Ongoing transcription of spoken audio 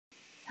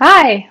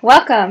Hi,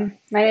 welcome.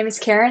 My name is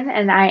Karen,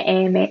 and I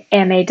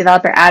am a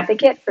developer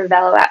advocate for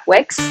Velo at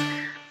Wix.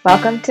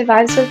 Welcome to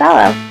Vibes with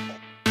Velo.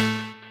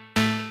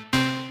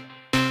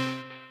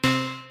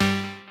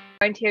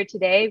 I'm joined here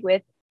today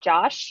with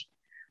Josh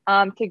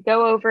to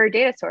go over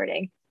data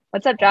sorting.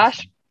 What's up,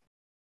 Josh?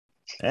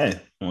 Hey,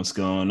 what's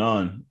going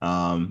on?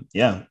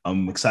 Yeah,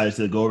 I'm excited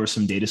to go over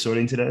some data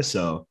sorting today.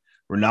 So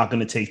we're not going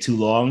to take too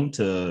long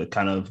to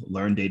kind of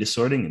learn data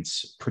sorting.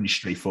 It's pretty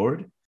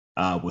straightforward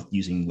with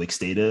using Wix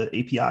Data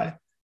API.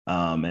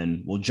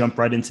 And we'll jump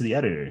right into the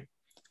editor.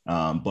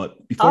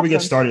 But before we get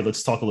Awesome. started,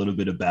 let's talk a little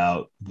bit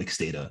about Wix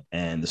Data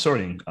and the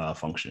sorting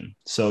function.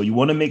 So you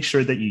want to make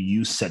sure that you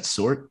use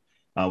setSort,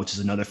 which is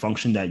another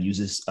function that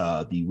uses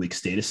the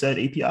Wix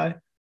Dataset API.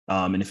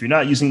 And if you're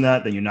not using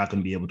that, then you're not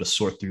going to be able to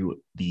sort through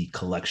the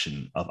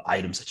collection of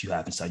items that you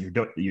have inside your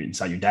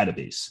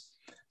database.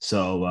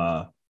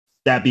 So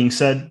that being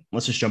said,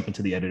 let's just jump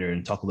into the editor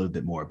and talk a little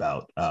bit more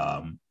about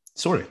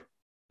sorting.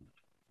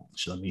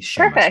 So let me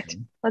share my Perfect.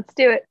 screen. Let's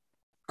do it.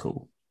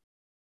 Cool.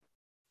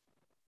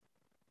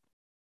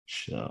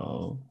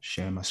 So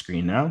sharing my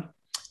screen now.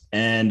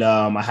 And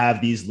I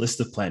have these list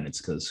of planets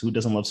because who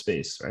doesn't love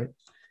space, right?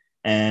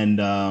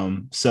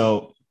 And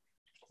so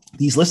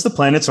these list of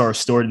planets are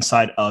stored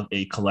inside of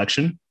a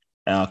collection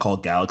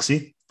called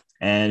Galaxy.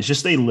 And it's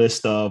just a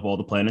list of all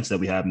the planets that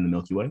we have in the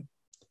Milky Way.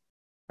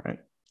 Right.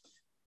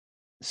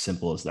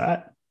 Simple as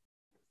that.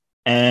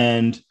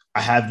 And I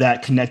have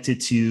that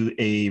connected to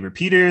a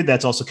repeater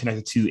that's also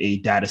connected to a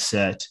data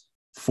set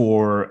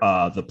for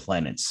the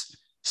planets.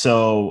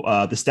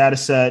 So this data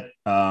set,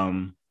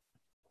 like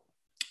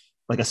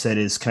I said,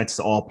 is connected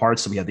to all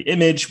parts. So we have the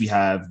image, we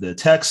have the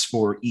text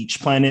for each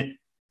planet.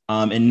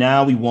 And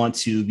now we want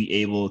to be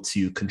able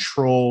to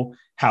control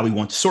how we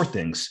want to sort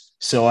things.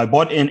 So I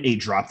brought in a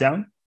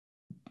dropdown.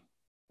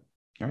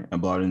 All right, I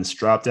brought in this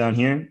dropdown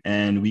here,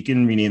 and we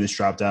can rename this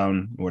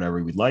dropdown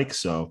whatever we'd like.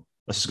 So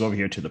let's just go over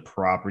here to the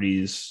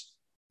properties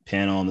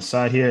panel on the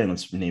side here, and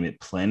let's rename it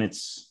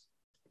planets.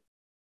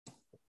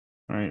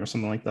 All right, or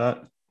something like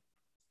that.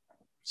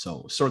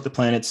 So sort the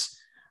planets.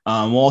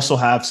 We'll also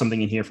have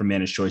something in here for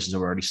manage choices that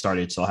we already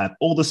started. So I'll have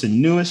oldest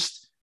and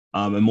newest.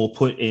 And we'll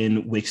put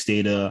in Wix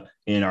data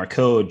in our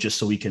code just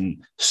so we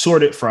can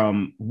sort it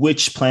from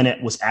which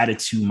planet was added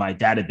to my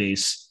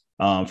database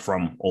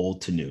from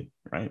old to new,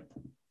 right?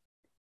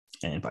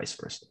 And vice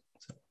versa.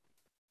 So,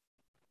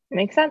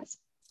 Makes sense.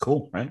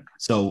 cool, right?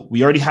 So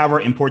we already have our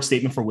import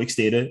statement for Wix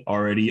data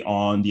already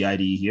on the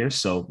IDE here.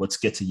 So let's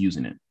get to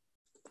using it.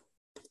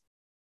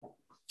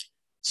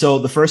 So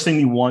the first thing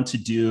we want to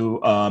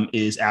do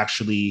is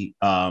actually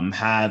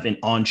have an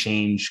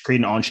onChange,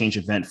 create an onChange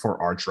event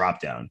for our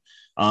dropdown.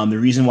 The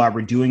reason why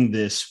we're doing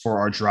this for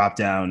our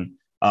dropdown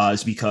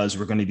is because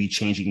we're going to be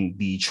changing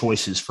the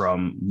choices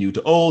from new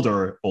to old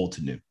or old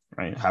to new,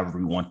 right? However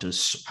we want to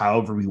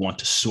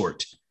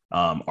sort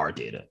our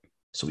data.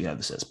 So we have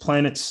this as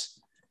planets,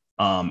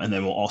 and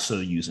then we'll also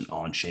use an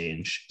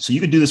onChange. So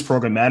you can do this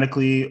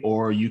programmatically,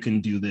 or you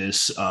can do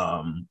this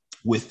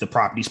with the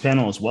properties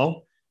panel as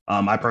well.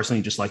 I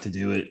personally just like to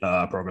do it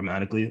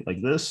programmatically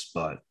like this,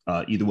 but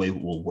either way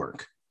will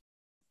work.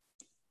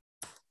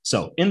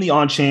 So in the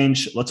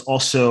onChange, let's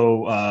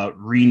also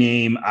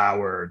rename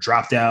our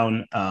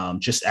dropdown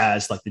just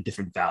as like the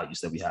different values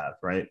that we have,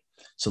 right?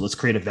 So let's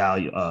create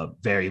a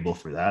variable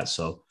for that.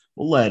 So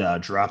we'll let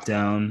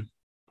dropdown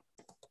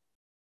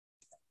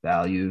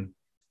value,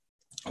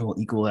 and we'll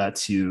equal that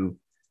to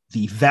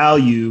the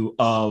value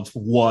of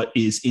what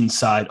is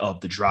inside of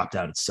the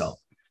dropdown itself.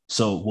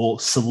 So we'll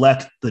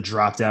select the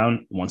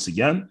dropdown once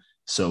again.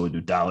 So we'll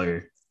do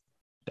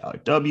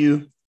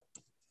 $$W,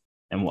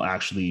 and we'll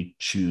actually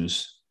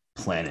choose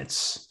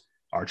planets,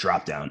 our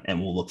dropdown, and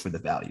we'll look for the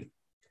value.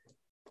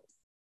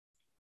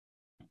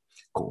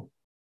 Cool.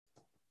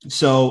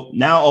 So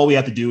now all we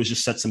have to do is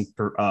just set some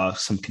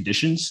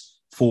conditions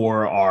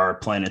for our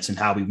planets and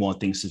how we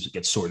want things to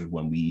get sorted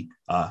when we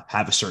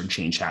have a certain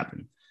change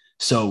happen.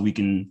 So we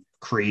can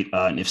create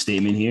an if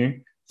statement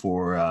here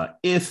for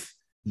if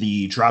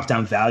the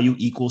dropdown value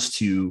equals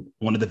to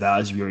one of the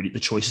values the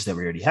choices that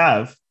we already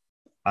have,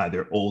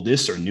 either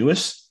oldest or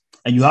newest.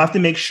 And you have to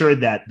make sure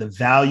that the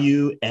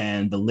value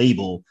and the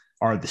label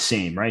are the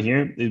same. Right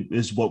here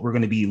is what we're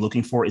going to be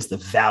looking for is the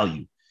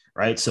value,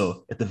 right?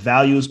 So if the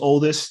value is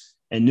oldest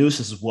and newest,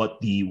 this is what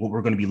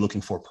we're going to be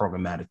looking for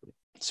programmatically.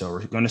 So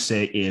we're going to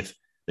say if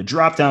the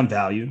dropdown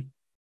value,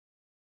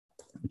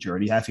 which you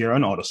already have here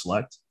on auto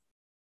select,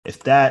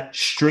 if that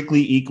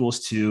strictly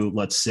equals to,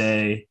 let's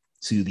say,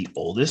 to the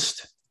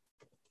oldest,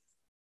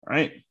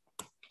 right?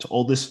 To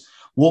oldest,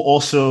 we'll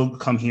also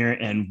come here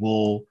and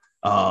we'll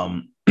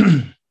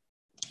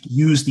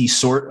use the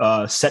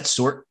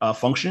setSort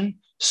function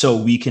so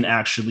we can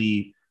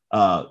actually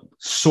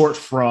sort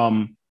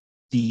from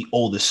the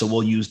oldest. So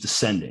we'll use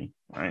descending,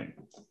 right?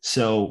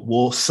 So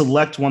we'll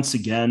select once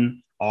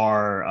again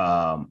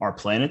our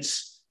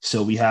planets.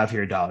 So we have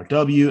here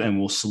 $W, and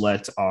we'll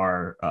select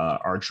our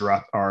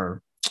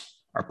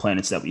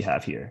planets that we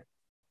have here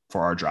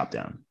for our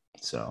dropdown.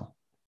 So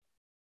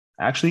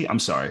actually, I'm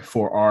sorry,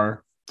 for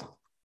our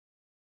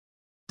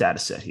data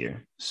set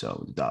here.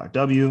 So the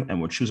 $W, and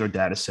we'll choose our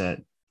data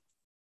set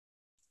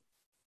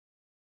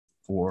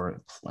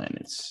for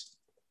planets.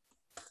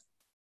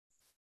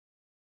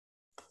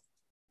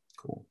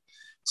 Cool.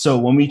 So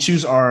when we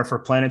choose for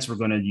planets, we're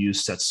going to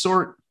use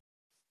setSort.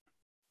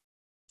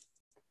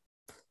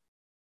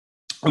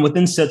 And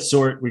within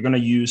setSort, we're going to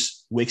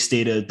use Wix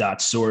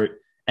Data.sort,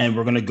 and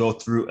we're going to go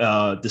through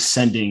a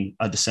descending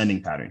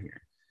pattern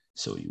here.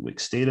 So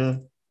Wix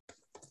Data.sort.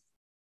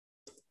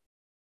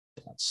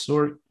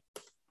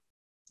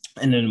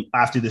 And then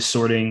after this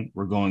sorting,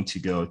 we're going to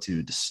go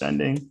to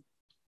descending.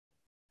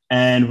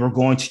 And we're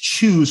going to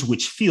choose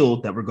which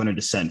field that we're going to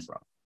descend from.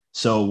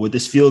 So with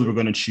this field, we're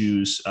going to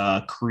choose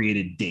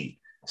created date.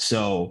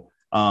 So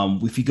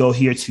if you go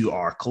here to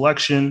our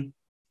collection,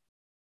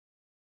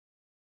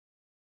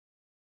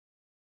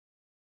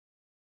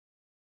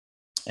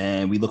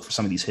 and we look for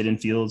some of these hidden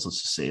fields,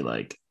 let's just say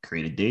like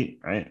created date,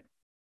 right?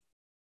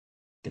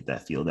 Get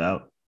that field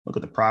out. Look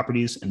at the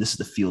properties, and this is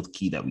the field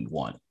key that we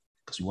want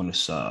because we want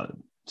to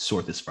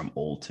sort this from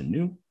old to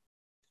new.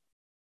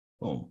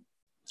 Boom.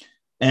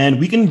 And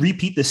we can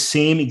repeat the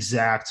same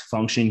exact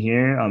function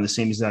here, the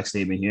same exact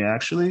statement here,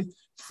 actually,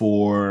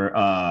 for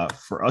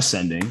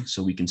ascending.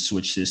 So we can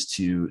switch this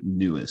to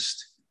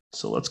newest.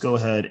 So let's go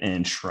ahead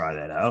and try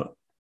that out.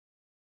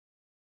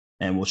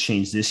 And we'll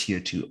change this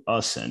here to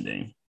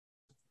ascending.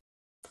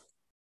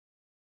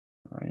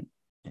 All right,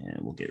 and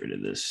we'll get rid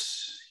of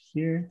this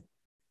here.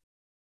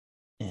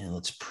 And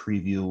let's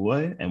preview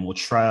away, and we'll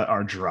try out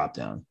our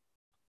dropdown.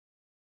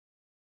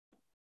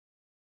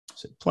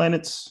 So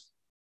planets,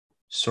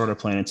 sort our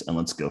planets, and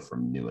let's go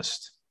from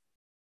newest.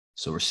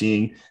 So we're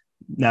seeing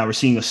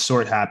a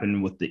sort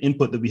happen with the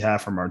input that we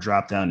have from our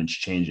dropdown, and it's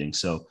changing.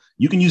 So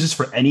you can use this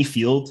for any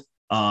field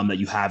that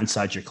you have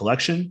inside your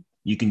collection.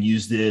 You can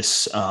use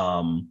this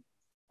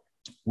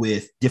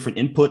with different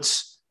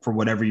inputs for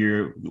whatever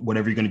you're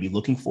going to be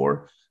looking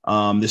for.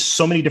 There's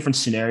so many different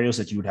scenarios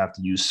that you would have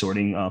to use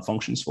sorting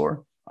functions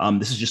for.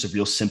 This is just a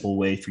real simple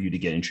way for you to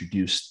get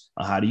introduced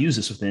on how to use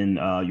this within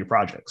your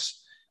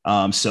projects.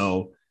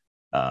 So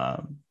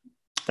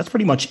that's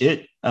pretty much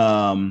it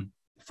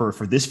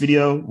for this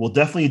video. We'll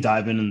definitely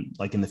dive in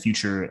the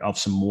future of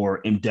some more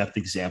in-depth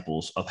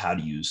examples of how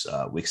to use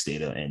Wix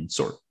data and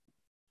sort.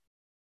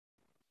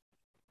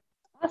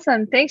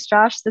 Awesome. Thanks,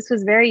 Josh. This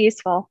was very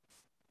useful.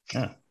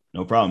 Yeah,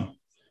 no problem.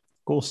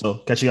 Cool. So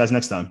catch you guys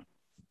next time.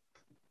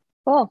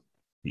 Cool.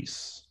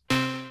 Peace.